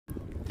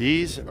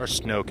These are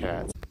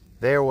snowcats.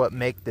 They are what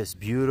make this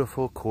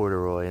beautiful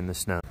corduroy in the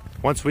snow.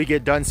 Once we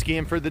get done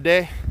skiing for the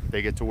day,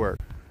 they get to work.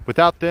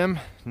 Without them,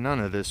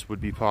 none of this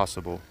would be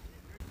possible.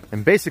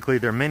 And basically,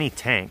 they're mini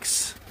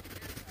tanks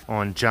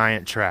on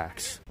giant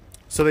tracks.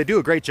 So they do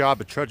a great job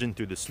of trudging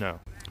through the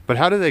snow. But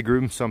how do they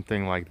groom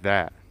something like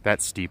that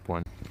steep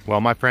one? Well,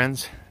 my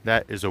friends,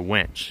 that is a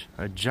winch,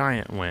 a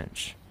giant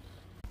winch.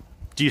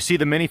 Do you see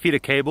the many feet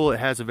of cable it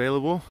has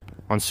available?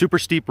 On super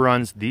steep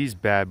runs, these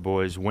bad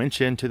boys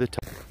winch into the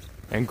top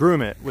and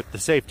groom it with the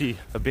safety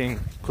of being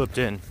clipped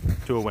in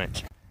to a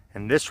winch.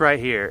 And this right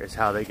here is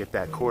how they get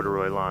that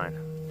corduroy line.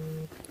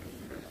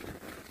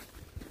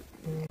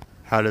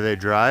 How do they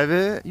drive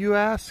it, you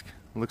ask?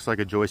 It looks like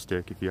a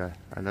joystick.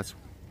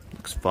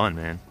 Looks fun,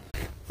 man.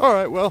 All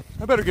right, well,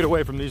 I better get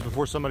away from these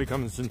before somebody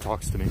comes and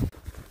talks to me.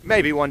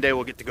 Maybe one day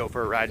we'll get to go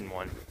for a ride in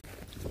one.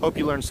 Hope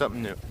you learned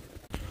something new.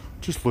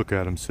 Just look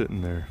at them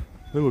sitting there.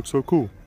 They look so cool.